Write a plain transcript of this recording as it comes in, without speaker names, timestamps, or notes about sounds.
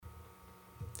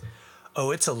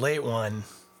Oh, it's a late one,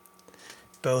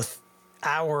 both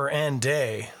hour and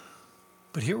day.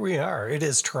 But here we are. It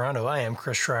is Toronto. I am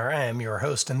Chris Schreier. I am your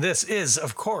host. And this is,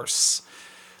 of course,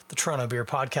 the Toronto Beer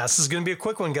Podcast. This is going to be a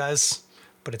quick one, guys,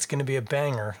 but it's going to be a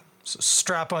banger. So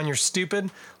strap on your stupid.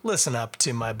 Listen up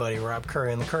to my buddy Rob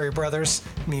Curry and the Curry Brothers.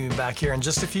 Meet me back here in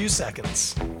just a few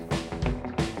seconds.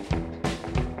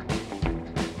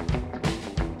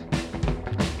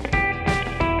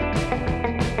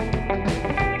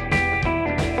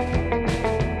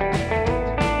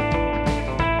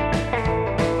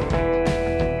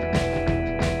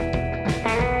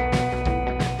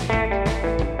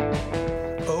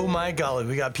 Golly,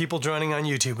 we got people joining on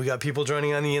YouTube. We got people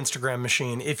joining on the Instagram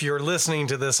machine. If you're listening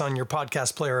to this on your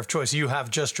podcast player of choice, you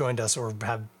have just joined us, or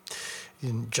have you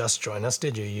didn't just join us,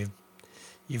 did you?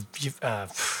 I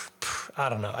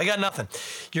don't know. I got nothing.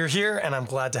 You're here, and I'm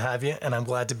glad to have you, and I'm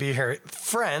glad to be here.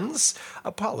 Friends,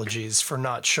 apologies for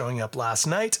not showing up last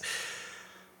night.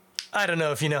 I don't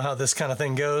know if you know how this kind of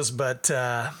thing goes, but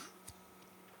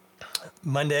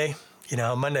Monday, you know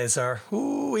how Mondays are.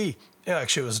 Ooh-wee. Yeah,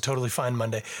 actually, it was a totally fine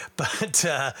Monday. But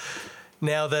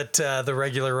now that the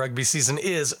regular rugby season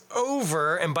is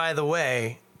over, and by the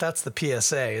way, that's the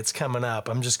PSA. It's coming up.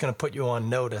 I'm just going to put you on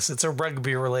notice. It's a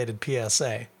rugby-related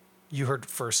PSA. You heard it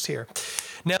first here.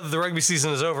 Now that the rugby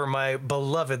season is over, my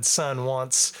beloved son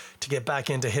wants to get back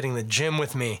into hitting the gym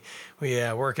with me. We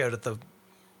work out at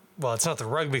well, it's not the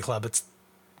rugby club. It's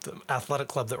the athletic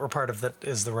club that we're part of that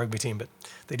is the rugby team, but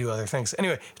they do other things.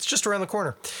 Anyway, it's just around the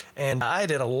corner. And I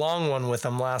did a long one with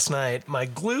them last night. My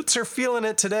glutes are feeling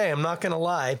it today. I'm not going to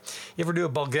lie. You ever do a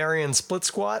Bulgarian split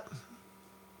squat?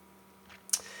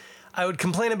 I would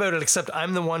complain about it, except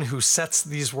I'm the one who sets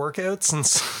these workouts. And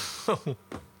so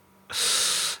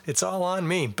it's all on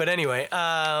me. But anyway,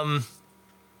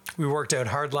 we worked out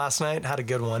hard last night, had a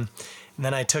good one. And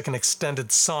then I took an extended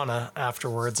sauna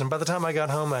afterwards. And by the time I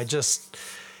got home,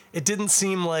 it didn't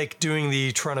seem like doing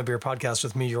the Toronto Beer Podcast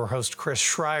with me, your host, Chris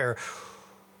Schreier,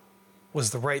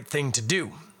 was the right thing to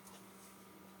do.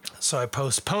 So I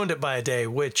postponed it by a day,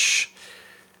 which,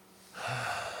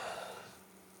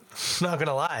 not going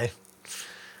to lie,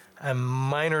 I'm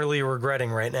minorly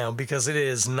regretting right now because it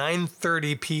is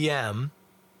 9:30 p.m.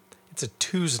 It's a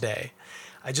Tuesday.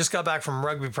 I just got back from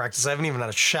rugby practice. I haven't even had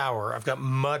a shower. I've got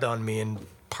mud on me and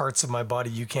parts of my body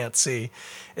you can't see.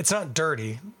 It's not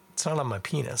dirty. It's not on my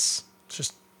penis. It's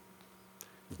just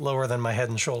lower than my head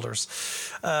and shoulders.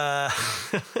 We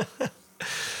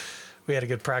had a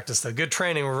good practice, though. Good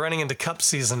training. We're running into cup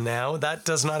season now. That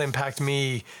does not impact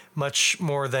me much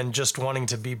more than just wanting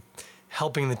to be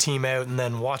helping the team out and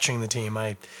then watching the team.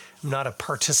 I'm not a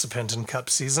participant in cup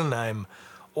season. I'm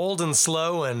old and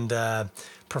slow and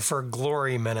prefer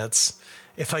glory minutes.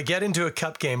 If I get into a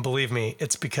cup game, believe me,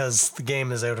 it's because the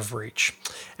game is out of reach.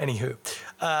 Anywho,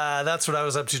 that's what I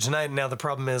was up to tonight. Now, the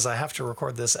problem is I have to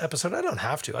record this episode. I don't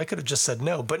have to. I could have just said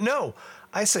no. But no,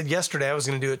 I said yesterday I was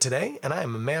going to do it today, and I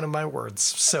am a man of my words.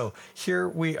 So here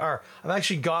we are. I've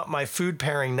actually got my food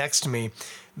pairing next to me.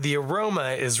 The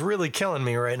aroma is really killing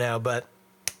me right now, but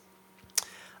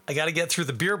I got to get through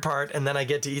the beer part, and then I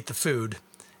get to eat the food.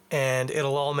 And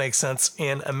it'll all make sense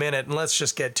in a minute. And let's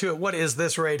just get to it. What is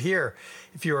this right here?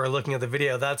 If you are looking at the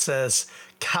video, that says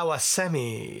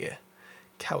Kawasemi.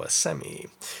 Kawasemi.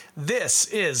 This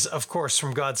is, of course,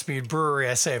 from Godspeed Brewery.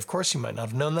 I say, of course, you might not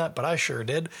have known that, but I sure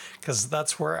did, because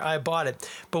that's where I bought it.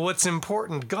 But what's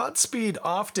important, Godspeed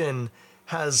often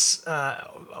has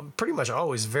pretty much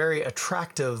always very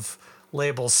attractive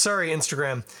labels. Sorry,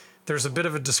 Instagram. There's a bit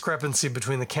of a discrepancy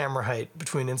between the camera height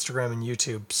between Instagram and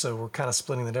YouTube, so we're kind of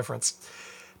splitting the difference.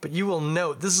 But you will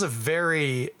note this is a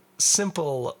very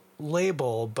simple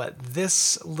label, but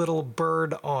this little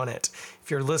bird on it, if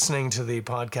you're listening to the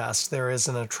podcast, there is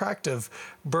an attractive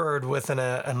bird with an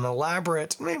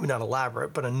elaborate, maybe not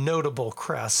elaborate, but a notable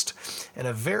crest and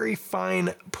a very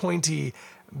fine pointy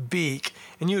beak,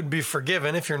 and you would be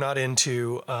forgiven if you're not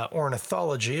into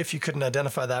ornithology if you couldn't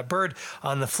identify that bird.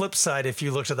 On the flip side, if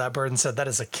you looked at that bird and said that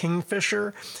is a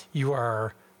kingfisher, you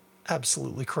are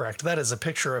absolutely correct. That is a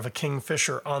picture of a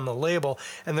kingfisher on the label,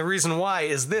 and the reason why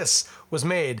is this was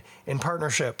made in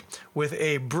partnership with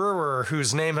a brewer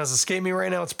whose name has escaped me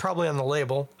right now. It's probably on the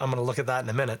label. I'm going to look at that in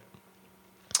a minute.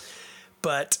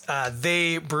 But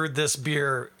they brewed this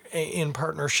beer in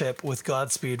partnership with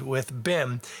Godspeed, with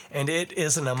BIM, and it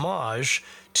is an homage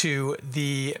to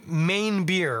the main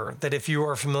beer that, if you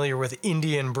are familiar with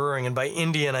Indian brewing, and by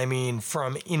Indian I mean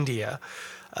from India,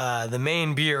 the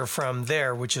main beer from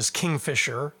there, which is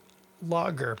Kingfisher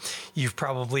Lager. You've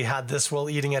probably had this while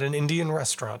eating at an Indian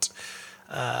restaurant,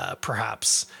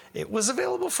 perhaps. It was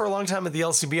available for a long time at the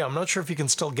LCB. I'm not sure if you can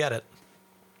still get it.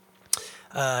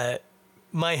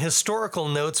 My historical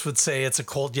notes would say it's a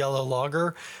cold yellow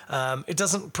lager. It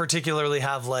doesn't particularly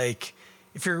have like,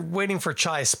 if you're waiting for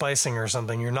chai spicing or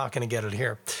something, you're not going to get it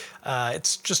here.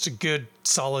 It's just a good,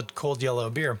 solid, cold yellow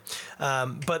beer.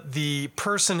 But the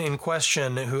person in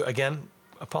question, who, again,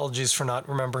 apologies for not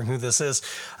remembering who this is,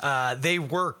 they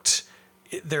worked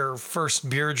their first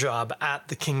beer job at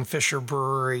the Kingfisher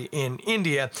Brewery in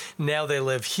India. Now they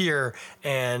live here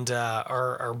and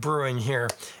are brewing here.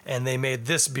 And they made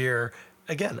this beer,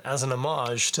 again, as an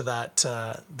homage to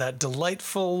that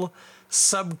delightful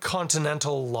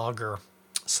subcontinental lager.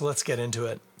 So let's get into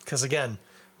it, because again,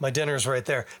 my dinner's right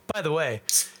there. By the way,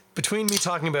 between me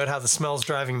talking about how the smell's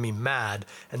driving me mad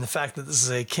and the fact that this is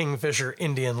a Kingfisher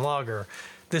Indian lager,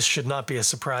 this should not be a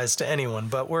surprise to anyone,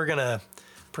 but we're going to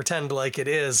pretend like it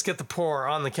is. Get the pour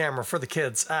on the camera for the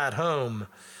kids at home.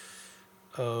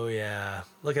 Oh yeah,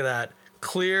 look at that.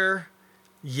 Clear,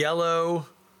 yellow,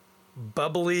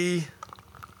 bubbly,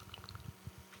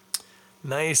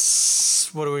 nice,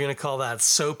 what are we going to call that?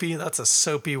 Soapy? That's a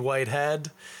soapy white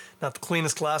head. Not the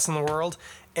cleanest glass in the world.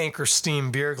 Anchor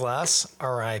Steam beer glass,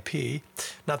 RIP.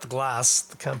 Not the glass,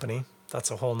 the company.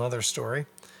 That's a whole nother story.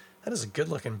 That is a good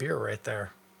looking beer right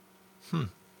there.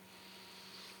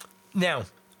 Now,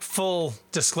 full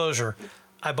disclosure,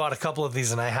 I bought a couple of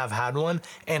these and I have had one,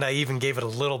 and I even gave it a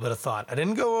little bit of thought. I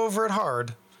didn't go over it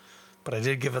hard, but I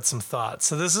did give it some thought.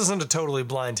 So this isn't a totally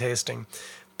blind tasting.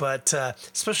 But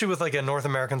especially with like a North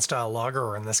American style lager,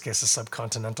 or in this case, a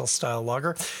subcontinental style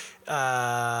lager,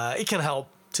 it can help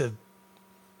to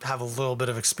have a little bit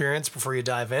of experience before you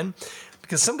dive in.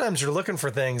 Because sometimes you're looking for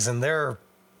things and they're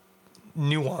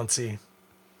nuancy.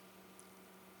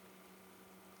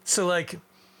 So like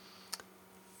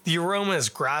the aroma is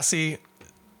grassy,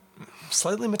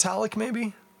 slightly metallic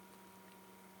maybe.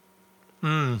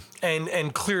 And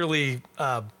clearly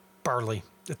barley.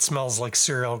 It smells like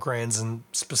cereal grains, and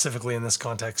specifically in this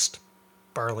context,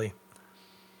 barley.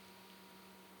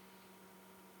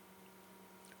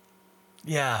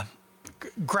 Yeah,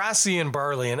 grassy and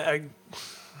barley. And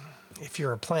if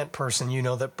you're a plant person, you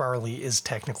know that barley is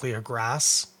technically a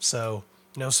grass, so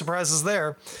no surprises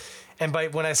there. And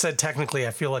when I said technically,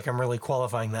 I feel like I'm really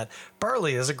qualifying that.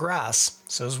 Barley is a grass,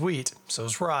 so is wheat, so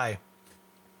is rye.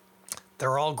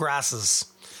 They're all grasses.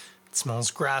 It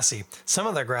smells grassy. Some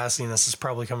of that grassiness is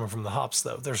probably coming from the hops,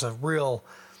 though. There's a real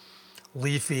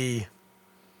leafy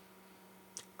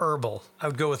herbal. I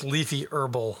would go with leafy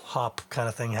herbal hop kind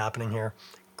of thing happening here.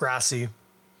 Grassy,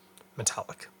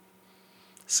 metallic.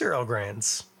 Cereal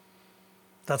grains.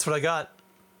 That's what I got.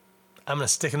 I'm going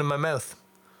to stick it in my mouth.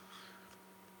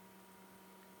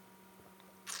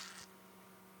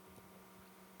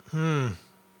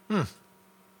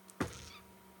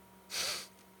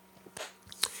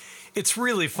 It's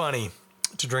really funny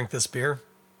to drink this beer.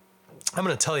 I'm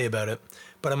going to tell you about it,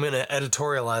 but I'm going to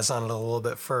editorialize on it a little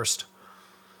bit first.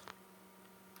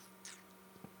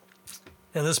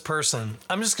 And this person,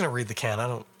 I'm just going to read the can. I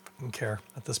don't care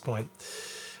at this point.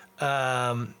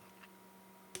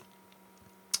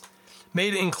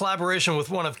 Made in collaboration with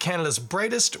one of Canada's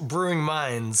brightest brewing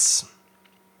minds.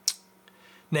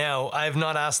 Now, I have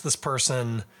not asked this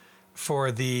person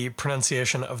for the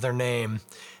pronunciation of their name.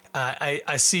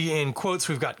 I see in quotes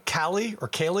we've got Kali or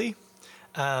Kaylee,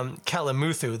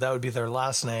 Kalamuthu, that would be their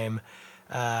last name.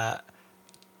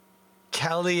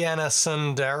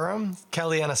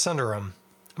 Kalyanasundram.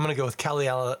 I'm going to go with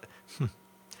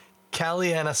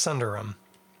Kalyanasundram.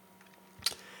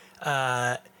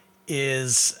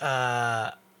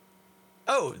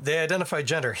 They identify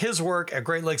gender. His work at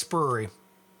Great Lakes Brewery.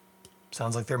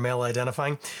 Sounds like they're male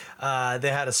identifying.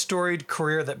 They had a storied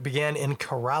career that began in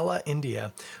Kerala,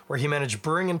 India, where he managed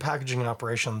brewing and packaging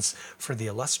operations for the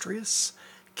illustrious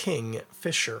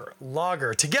Kingfisher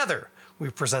Lager. Together, we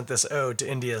present this ode to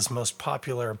India's most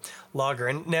popular lager.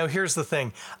 And now here's the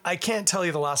thing. I can't tell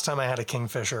you the last time I had a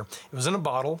Kingfisher. It was in a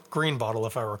bottle, green bottle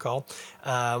if I recall.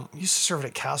 Used to serve it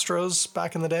at Castro's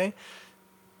back in the day.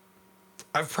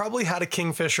 I've probably had a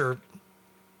Kingfisher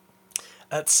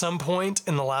at some point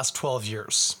in the last 12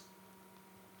 years.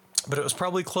 But it was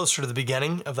probably closer to the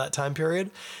beginning of that time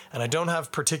period, and I don't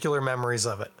have particular memories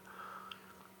of it.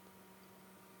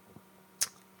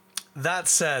 That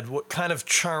said, what kind of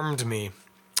charmed me,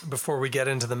 before we get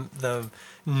into the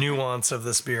nuance of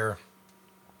this beer,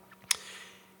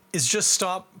 is just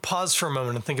pause for a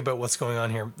moment and think about what's going on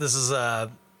here. This is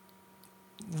a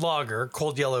lager,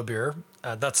 cold yellow beer.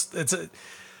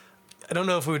 I don't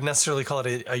know if we would necessarily call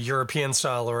it a European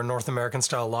style or a North American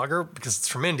style lager because it's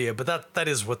from India, but that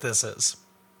is what this is.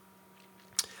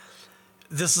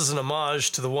 This is an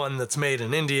homage to the one that's made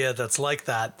in India that's like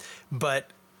that,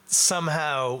 but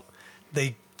somehow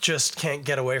They just can't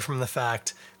get away from the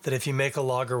fact that if you make a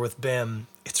lager with BIM,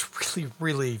 it's really,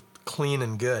 really clean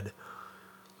and good.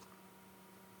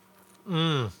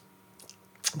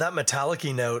 That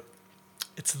metallic-y note,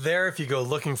 it's there if you go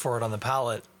looking for it on the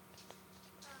palate.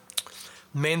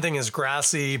 Main thing is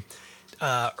grassy,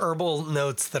 herbal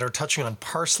notes that are touching on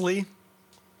parsley.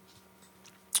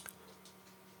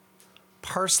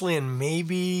 Parsley and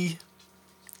maybe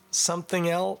something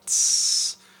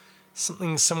else.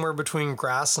 Something somewhere between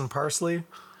grass and parsley.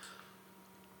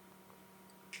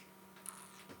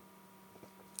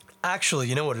 Actually,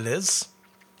 you know what it is?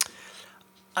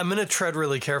 I'm going to tread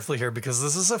really carefully here because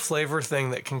this is a flavor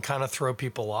thing that can kind of throw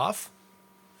people off.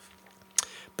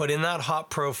 But in that hop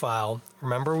profile,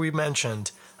 remember we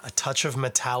mentioned a touch of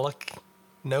metallic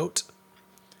note,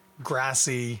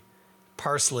 grassy,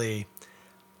 parsley.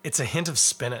 It's a hint of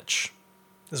spinach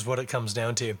is what it comes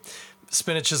down to.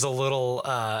 Spinach is a little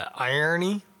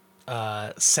irony,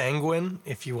 sanguine,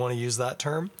 if you want to use that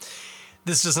term.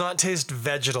 This does not taste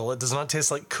vegetal. It does not taste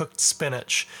like cooked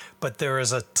spinach, but there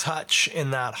is a touch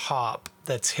in that hop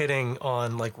that's hitting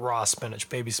on like raw spinach,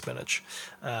 baby spinach,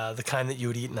 the kind that you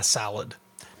would eat in a salad,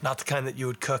 not the kind that you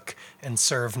would cook and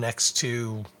serve next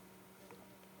to,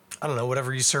 I don't know,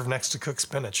 whatever you serve next to cooked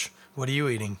spinach. What are you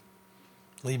eating?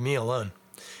 Leave me alone.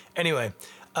 Anyway,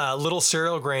 little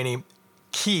cereal grainy,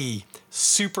 key,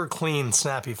 super clean,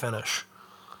 snappy finish.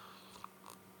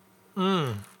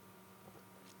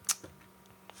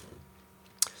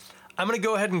 I'm going to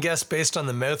go ahead and guess based on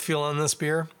the mouthfeel on this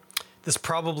beer. This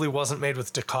probably wasn't made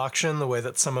with decoction the way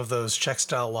that some of those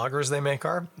Czech-style lagers they make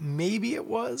are. Maybe it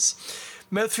was.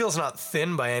 Mouthfeel's not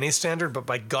thin by any standard, but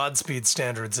by Godspeed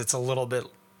standards, it's a little bit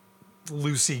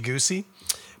loosey-goosey.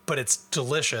 But it's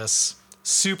delicious,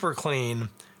 super clean,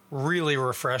 really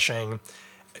refreshing,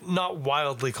 not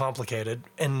wildly complicated,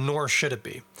 and nor should it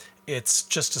be. It's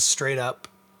just a straight-up,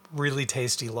 really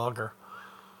tasty lager.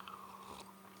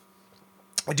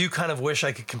 I do kind of wish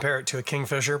I could compare it to a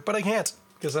Kingfisher, but I can't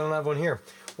because I don't have one here.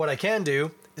 What I can do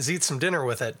is eat some dinner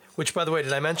with it, which, by the way,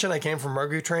 did I mention I came from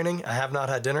Ragu training? I have not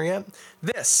had dinner yet.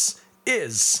 This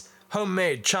is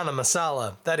homemade chana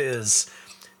masala. That is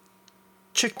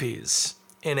chickpeas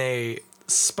in a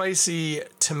spicy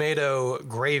tomato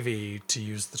gravy, to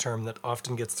use the term that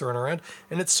often gets thrown around,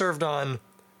 and it's served on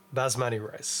basmati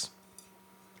rice.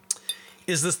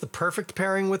 Is this the perfect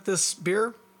pairing with this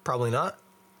beer? Probably not.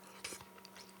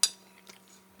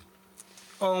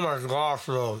 Oh my gosh,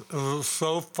 though. It was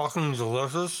so fucking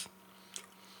delicious.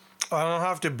 I don't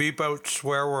have to beep out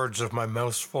swear words if my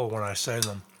mouth's full when I say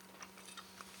them.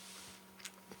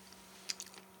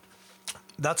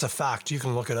 That's a fact. You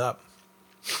can look it up.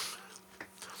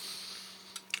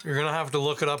 You're going to have to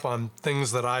look it up on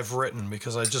things that I've written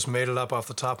because I just made it up off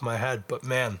the top of my head. But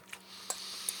man.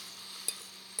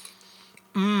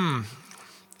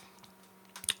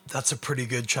 That's a pretty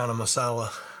good chana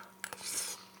masala.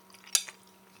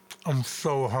 I'm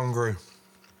so hungry.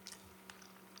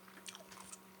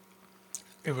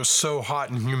 It was so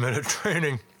hot and humid at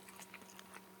training.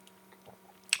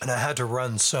 And I had to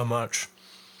run so much.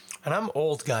 And I'm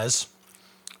old, guys.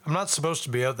 I'm not supposed to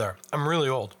be out there. I'm really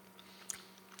old.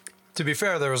 To be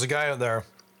fair, there was a guy out there.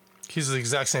 He's the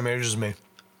exact same age as me.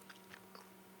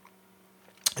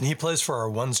 And he plays for our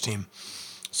ones team.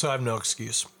 So I have no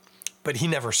excuse. But he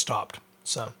never stopped.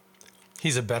 So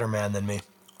he's a better man than me.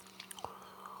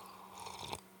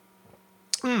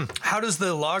 How does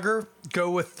the lager go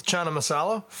with the chana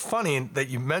masala? Funny that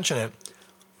you mention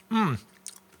it.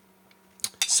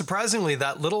 Surprisingly,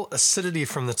 that little acidity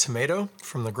from the tomato,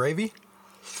 from the gravy.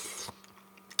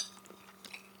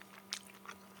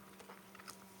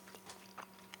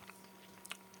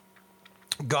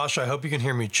 Gosh, I hope you can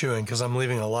hear me chewing because I'm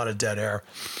leaving a lot of dead air.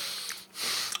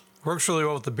 Works really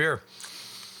well with the beer.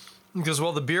 Because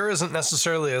while the beer isn't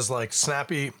necessarily as like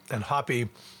snappy and hoppy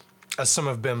as some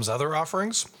of BIM's other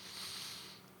offerings,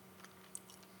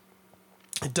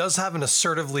 it does have an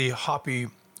assertively hoppy,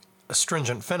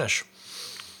 astringent finish,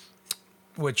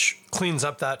 which cleans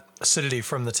up that acidity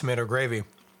from the tomato gravy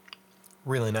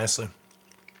really nicely.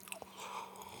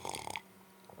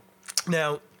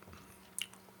 Now,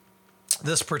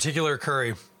 this particular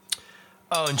curry,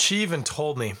 oh, and she even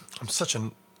told me, I'm such a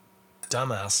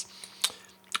dumbass.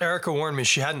 Erica warned me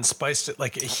she hadn't spiced it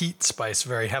like a heat spice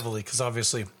very heavily because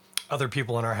obviously other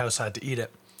people in our house had to eat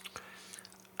it.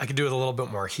 I could do with a little bit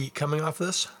more heat coming off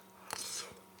this.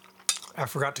 I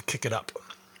forgot to kick it up.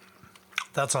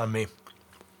 That's on me.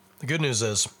 The good news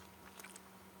is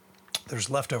there's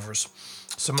leftovers.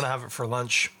 So I'm going to have it for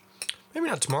lunch. Maybe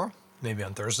not tomorrow. Maybe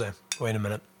on Thursday. Wait a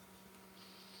minute.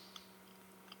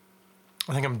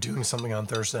 I think I'm doing something on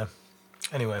Thursday.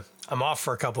 Anyway, I'm off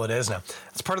for a couple of days now.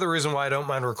 It's part of the reason why I don't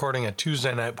mind recording a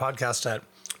Tuesday night podcast at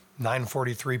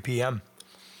 9:43 p.m.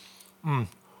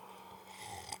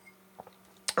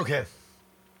 Okay.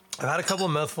 I've had a couple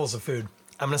of mouthfuls of food.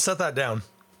 I'm going to set that down.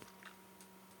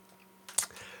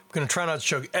 I'm going to try not to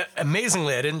choke.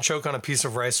 Amazingly, I didn't choke on a piece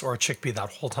of rice or a chickpea that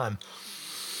whole time.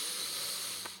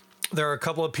 There are a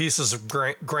couple of pieces of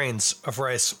grains of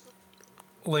rice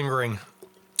lingering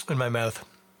in my mouth.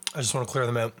 I just want to clear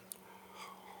them out.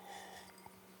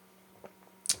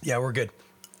 Yeah, we're good.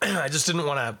 I just didn't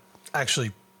want to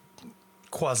actually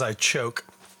quasi-choke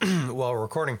while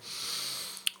recording.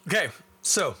 Okay,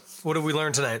 so what did we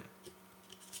learn tonight?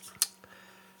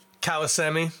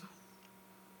 Kawasemi,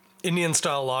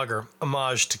 Indian-style lager,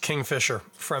 homage to Kingfisher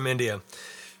from India.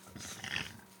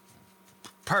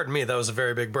 Pardon me, that was a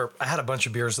very big burp. I had a bunch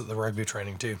of beers at the rugby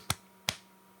training, too.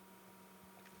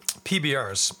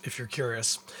 PBRs, if you're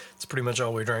curious. It's pretty much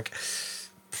all we drink.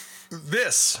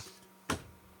 This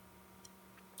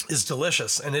is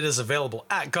delicious, and it is available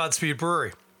at Godspeed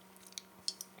Brewery.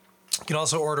 You can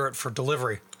also order it for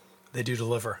delivery. They do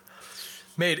deliver.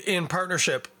 Made in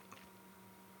partnership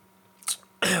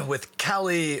with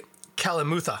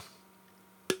Kalimutha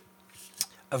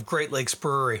of Great Lakes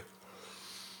Brewery.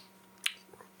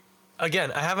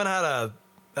 Again, I haven't had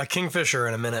a Kingfisher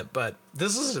in a minute, but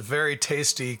this is a very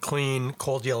tasty, clean,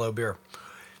 cold yellow beer.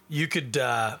 You could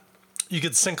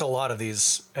sink a lot of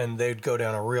these, and they'd go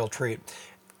down a real treat.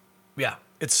 Yeah,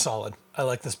 it's solid. I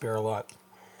like this beer a lot.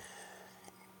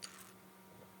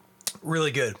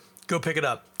 Really good. Go pick it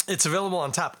up. It's available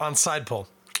on tap on Side Pull.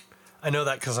 I know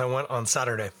that because I went on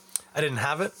Saturday. I didn't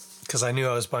have it because I knew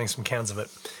I was buying some cans of it.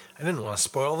 I didn't want to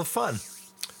spoil the fun.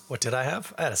 What did I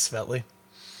have? I had a Svetli.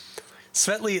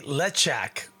 Svetli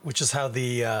Lechak, which is how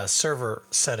the server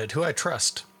said it, who I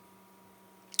trust.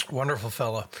 Wonderful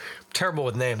fellow. Terrible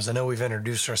with names. I know we've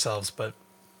introduced ourselves, but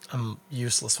I'm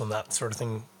useless when that sort of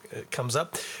thing comes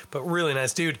up. But really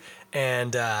nice dude.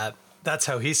 And that's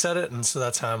how he said it, and so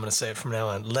that's how I'm going to say it from now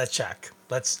on. Lechak.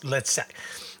 Lechak.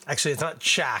 Actually, it's not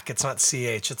chak. It's not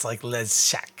CH. It's like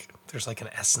Lechak. There's like an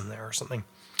S in there or something.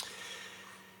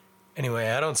 Anyway,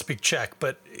 I don't speak Czech,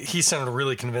 but he sounded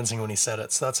really convincing when he said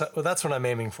it. So that's what I'm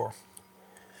aiming for.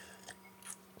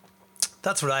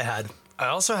 That's what I had. I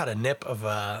also had a nip of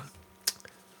a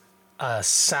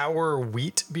sour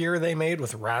wheat beer they made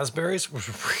with raspberries. It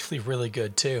was really, really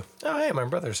good, too. Oh, hey, my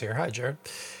brother's here. Hi, Jared.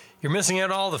 You're missing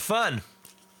out on all the fun.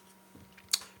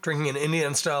 Drinking an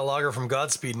Indian-style lager from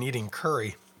Godspeed and eating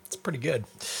curry. It's pretty good.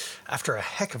 After a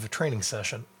heck of a training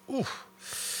session. Ooh.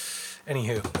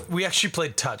 Anywho, we actually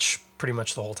played touch pretty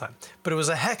much the whole time. But it was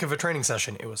a heck of a training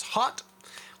session. It was hot.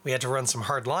 We had to run some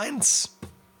hard lines.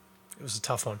 It was a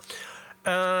tough one.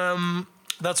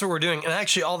 That's what we're doing. And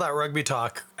actually, all that rugby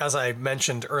talk, as I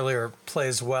mentioned earlier,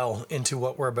 plays well into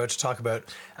what we're about to talk about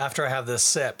after I have this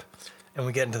sip and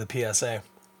we get into the PSA.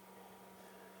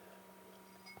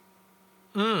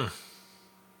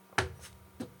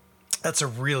 That's a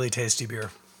really tasty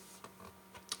beer.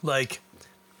 Like,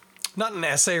 not an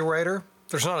essay writer.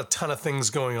 There's not a ton of things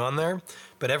going on there,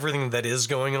 but everything that is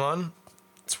going on,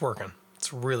 it's working.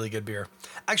 It's a really good beer.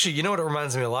 Actually, you know what it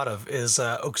reminds me a lot of is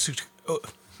Oksuk.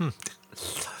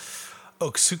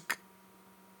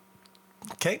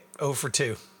 Okay, 0 for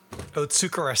 2.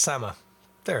 Otsukarasama.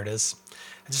 There it is.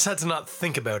 I just had to not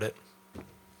think about it.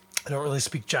 I don't really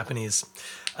speak Japanese.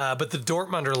 But the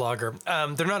Dortmunder lager,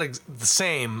 they're not the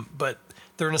same, but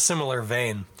they're in a similar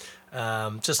vein.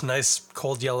 Just nice,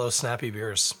 cold yellow, snappy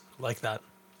beers. Like that.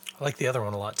 I like the other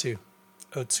one a lot, too.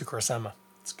 Otsukarasama.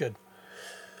 It's good.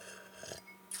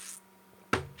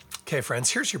 Okay,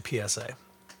 friends, here's your PSA.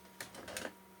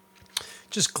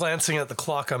 Just glancing at the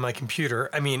clock on my computer,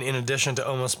 I mean, in addition to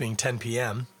almost being 10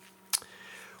 p.m.,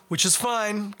 which is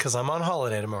fine, because I'm on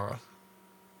holiday tomorrow.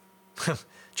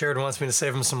 Jared wants me to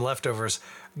save him some leftovers.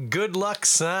 Good luck,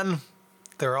 son.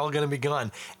 They're all going to be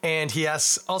gone. And he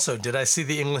asks, also, did I see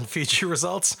the England-Fiji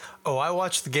results? Oh, I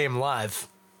watched the game live.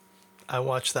 I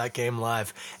watched that game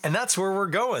live. And that's where we're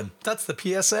going. That's the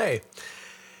PSA.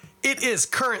 It is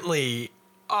currently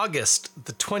August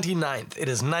the 29th. It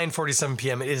is 9:47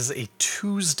 p.m. It is a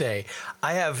Tuesday.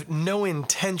 I have no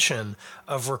intention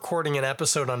of recording an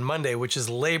episode on Monday, which is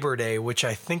Labor Day, which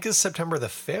I think is September the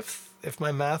 5th, if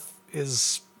my math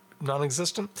is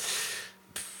non-existent.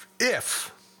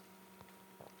 If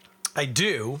I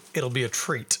do, it'll be a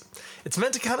treat. It's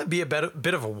meant to kind of be a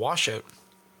bit of a washout.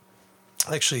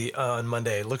 Actually, on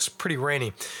Monday, it looks pretty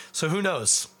rainy. So who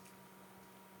knows?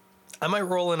 I might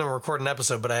roll in and record an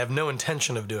episode, but I have no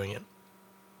intention of doing it.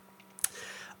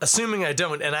 Assuming I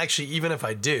don't, and actually, even if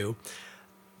I do,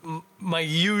 my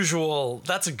usual,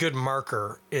 that's a good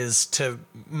marker, is to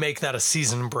make that a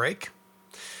season break.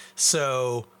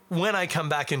 So when I come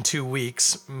back in 2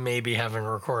 weeks, maybe having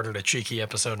recorded a cheeky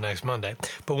episode next Monday,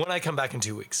 but when I come back in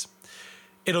 2 weeks,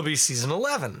 it'll be season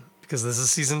 11 because this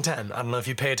is season 10. I don't know if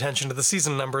you pay attention to the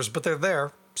season numbers, but they're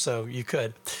there, so you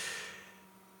could.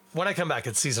 When I come back,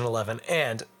 it's season 11,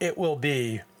 and it will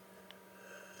be,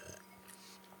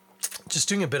 just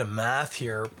doing a bit of math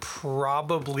here,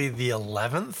 probably the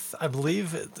 11th, I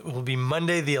believe. It will be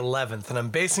Monday the 11th. And I'm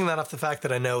basing that off the fact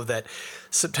that I know that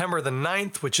September the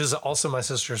 9th, which is also my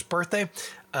sister's birthday,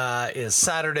 is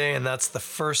Saturday. And that's the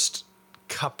first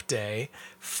cup day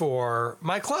for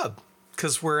my club,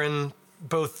 because we're in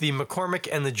both the McCormick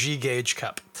and the G Gauge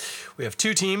Cup. We have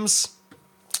 2 teams.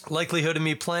 Likelihood of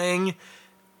me playing,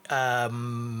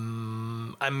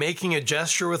 I'm making a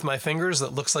gesture with my fingers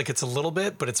that looks like it's a little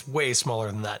bit, but it's way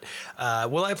smaller than that.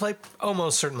 Will I play?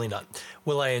 Almost certainly not.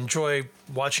 Will I enjoy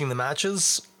watching the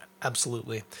matches?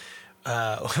 Absolutely.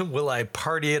 Will I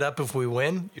party it up if we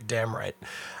win? You're damn right.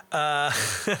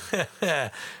 That's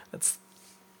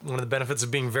one of the benefits of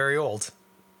being very old.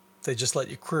 They just let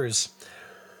you cruise.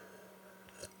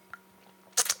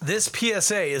 This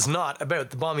PSA is not about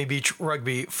the Balmy Beach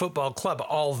Rugby Football Club,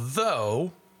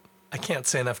 although I can't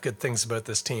say enough good things about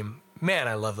this team. Man,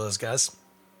 I love those guys.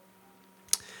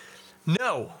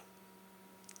 No.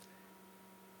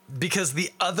 Because the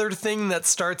other thing that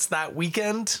starts that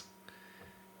weekend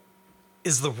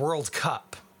is the World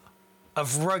Cup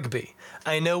of rugby.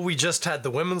 I know we just had the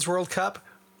Women's World Cup.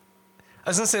 I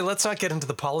was going to say, let's not get into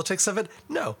the politics of it.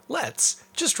 No, let's.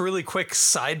 Just really quick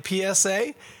side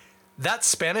PSA. That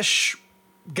Spanish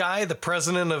guy, the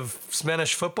president of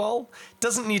Spanish football,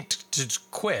 doesn't need to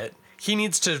quit. He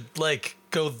needs to,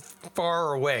 go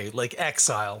far away,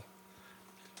 exile.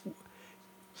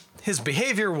 His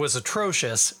behavior was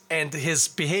atrocious, and his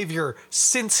behavior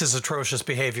since his atrocious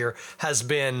behavior has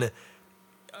been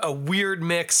a weird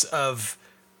mix of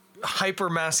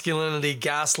hyper-masculinity,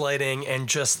 gaslighting, and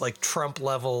just,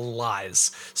 Trump-level lies.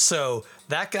 So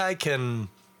that guy can...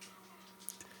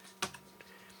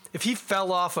 If he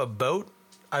fell off a boat,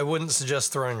 I wouldn't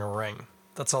suggest throwing a ring.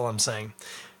 That's all I'm saying.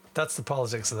 That's the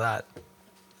politics of that.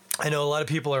 I know a lot of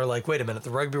people are like, wait a minute,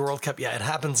 the Rugby World Cup, yeah, it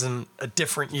happens in a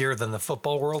different year than the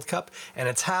Football World Cup, and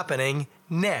it's happening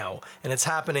now, and it's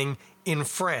happening in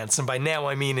France, and by now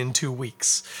I mean in 2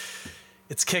 weeks.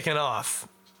 It's kicking off.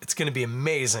 It's going to be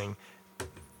amazing.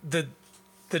 The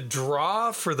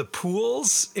draw for the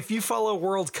pools, if you follow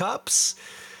World Cups...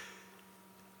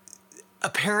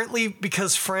 Apparently,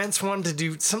 because France wanted to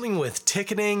do something with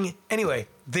ticketing. Anyway,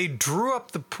 they drew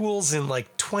up the pools in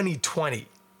 2020.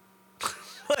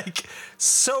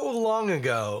 So long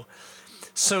ago.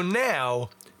 So now,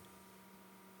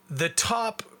 the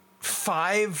top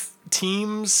 5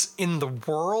 teams in the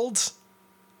world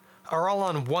are all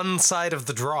on one side of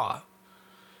the draw.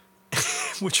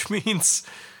 Which means,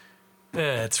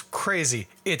 it's crazy.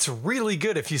 It's really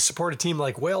good if you support a team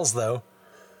like Wales, though.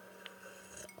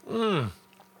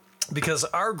 Because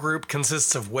our group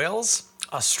consists of Wales,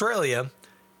 Australia,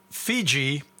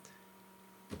 Fiji,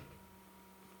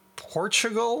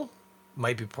 Portugal,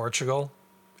 might be Portugal,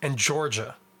 and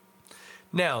Georgia.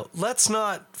 Now, let's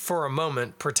not for a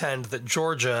moment pretend that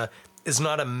Georgia is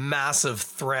not a massive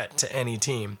threat to any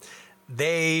team.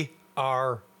 They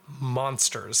are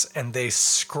monsters, and they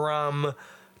scrum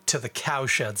to the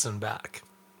cowsheds and back.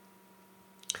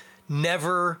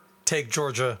 Never take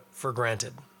Georgia for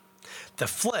granted. The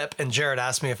flip, and Jared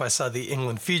asked me if I saw the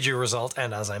England-Fiji result,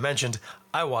 and as I mentioned,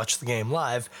 I watched the game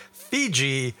live.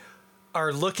 Fiji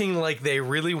are looking like they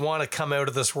really want to come out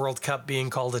of this World Cup being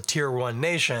called a Tier 1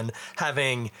 nation,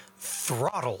 having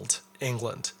throttled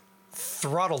England.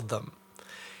 Throttled them.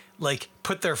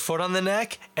 Put their foot on the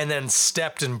neck, and then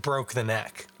stepped and broke the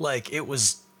neck. It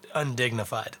was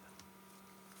undignified.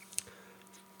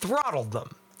 Throttled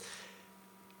them.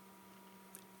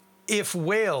 If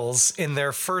Wales, in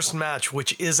their first match,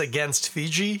 which is against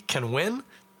Fiji, can win,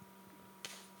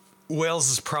 Wales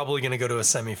is probably going to go to a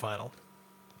semifinal.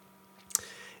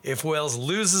 If Wales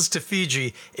loses to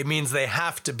Fiji, it means they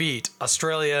have to beat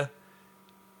Australia,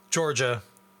 Georgia,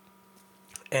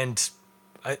 and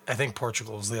I think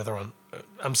Portugal is the other one.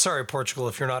 I'm sorry, Portugal,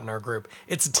 if you're not in our group.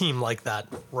 It's a team like that.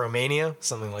 Romania,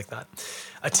 something like that.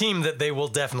 A team that they will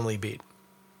definitely beat.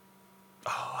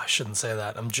 Oh, I shouldn't say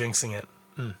that. I'm jinxing it.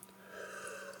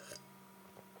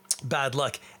 Bad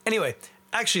luck. Anyway,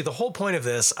 actually, the whole point of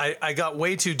this, I got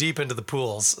way too deep into the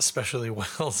pools, especially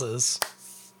Wales's.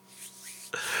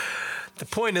 The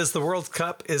point is the World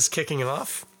Cup is kicking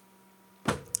off.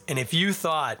 And if you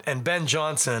thought, and Ben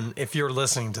Johnson, if you're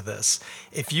listening to this,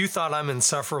 if you thought I'm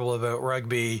insufferable about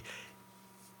rugby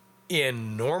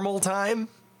in normal time,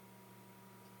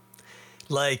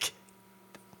 like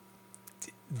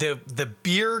the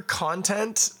beer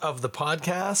content of the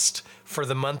podcast for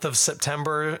the month of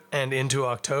September and into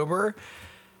October,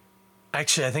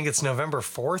 actually, I think it's November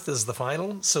 4th is the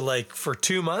final. So like for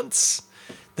 2 months,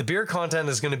 the beer content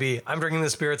is going to be, I'm drinking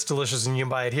this beer, it's delicious, and you can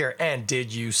buy it here. And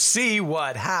did you see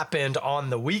what happened on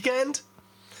the weekend?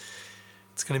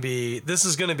 This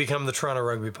is going to become the Toronto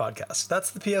Rugby Podcast.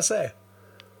 That's the PSA.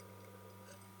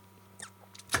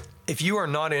 If you are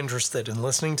not interested in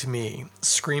listening to me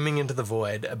screaming into the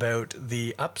void about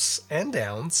the ups and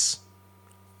downs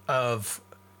of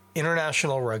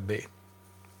international rugby,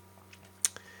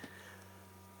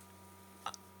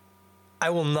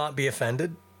 I will not be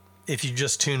offended if you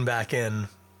just tune back in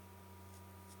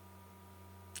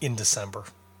December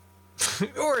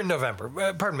or in November.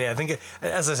 Pardon me. I think,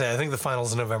 as I say, I think the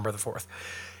final's November the 4th.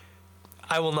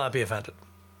 I will not be offended.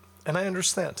 And I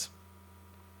understand.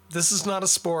 This is not a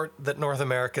sport that North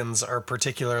Americans are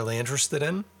particularly interested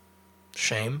in.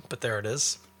 Shame, but there it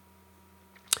is.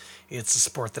 It's a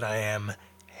sport that I am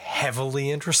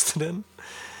heavily interested in,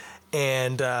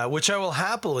 and which I will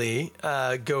happily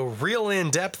go real in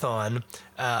depth on,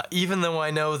 even though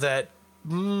I know that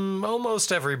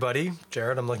almost everybody,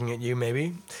 Jared, I'm looking at you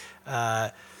maybe,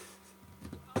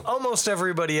 almost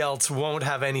everybody else won't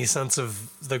have any sense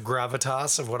of the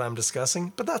gravitas of what I'm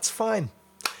discussing, but that's fine.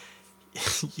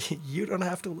 You don't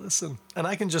have to listen. And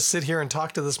I can just sit here and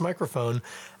talk to this microphone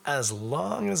as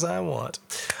long as I want.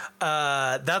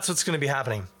 That's what's going to be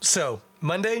happening. So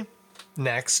Monday,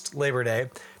 next, Labor Day,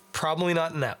 probably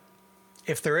not in that.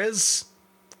 If there is,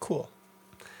 cool.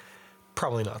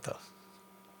 Probably not, though.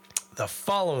 The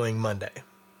following Monday,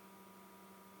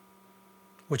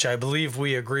 which I believe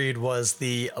we agreed was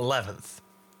the 11th.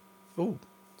 Ooh.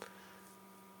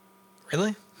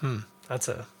 Really? That's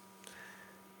a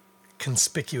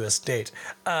conspicuous date.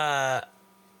 Will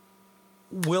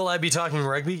I be talking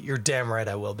rugby? You're damn right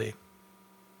I will be.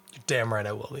 You're damn right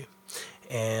I will be.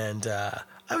 And I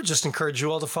would just encourage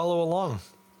you all to follow along.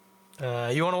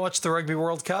 You want to watch the Rugby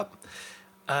World Cup?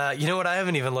 You know what? I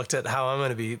haven't even looked at how I'm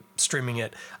going to be streaming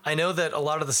it. I know that a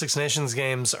lot of the Six Nations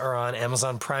games are on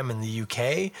Amazon Prime in the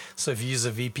UK. So if you use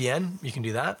a VPN, you can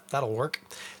do that. That'll work.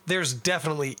 There's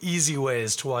definitely easy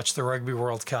ways to watch the Rugby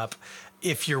World Cup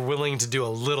if you're willing to do a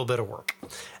little bit of work.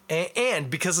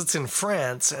 And because it's in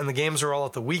France and the games are all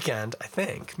at the weekend, I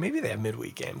think, maybe they have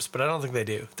midweek games, but I don't think they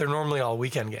do. They're normally all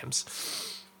weekend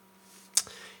games.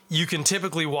 You can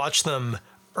typically watch them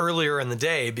earlier in the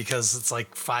day because it's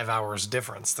like 5 hours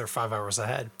difference. They're 5 hours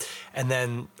ahead. And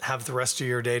then have the rest of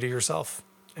your day to yourself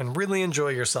and really enjoy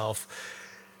yourself.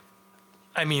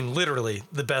 I mean, literally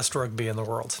the best rugby in the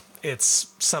world.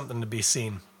 It's something to be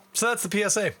seen. So that's the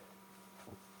PSA.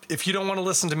 If you don't want to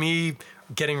listen to me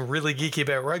getting really geeky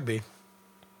about rugby,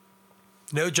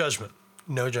 no judgment.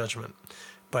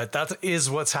 But that is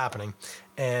what's happening.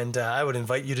 And I would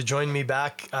invite you to join me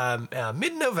back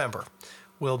mid-November.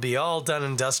 We'll be all done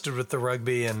and dusted with the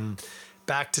rugby and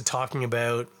back to talking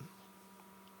about,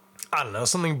 I don't know,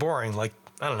 something boring like,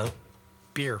 I don't know,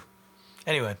 beer.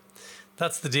 Anyway,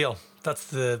 that's the deal. That's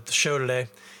the show today.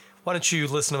 Why don't you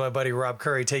listen to my buddy Rob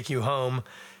Curry take you home,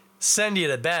 send you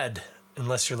to bed,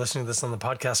 unless you're listening to this on the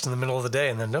podcast in the middle of the day,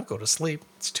 and then don't go to sleep.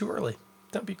 It's too early.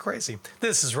 Don't be crazy.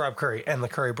 This is Rob Curry and the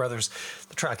Curry Brothers.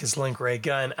 The track is Link Ray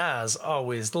Gun. As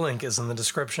always, the link is in the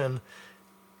description.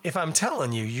 If I'm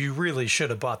telling you, you really should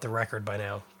have bought the record by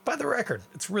now. Buy the record.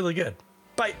 It's really good.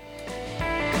 Bye.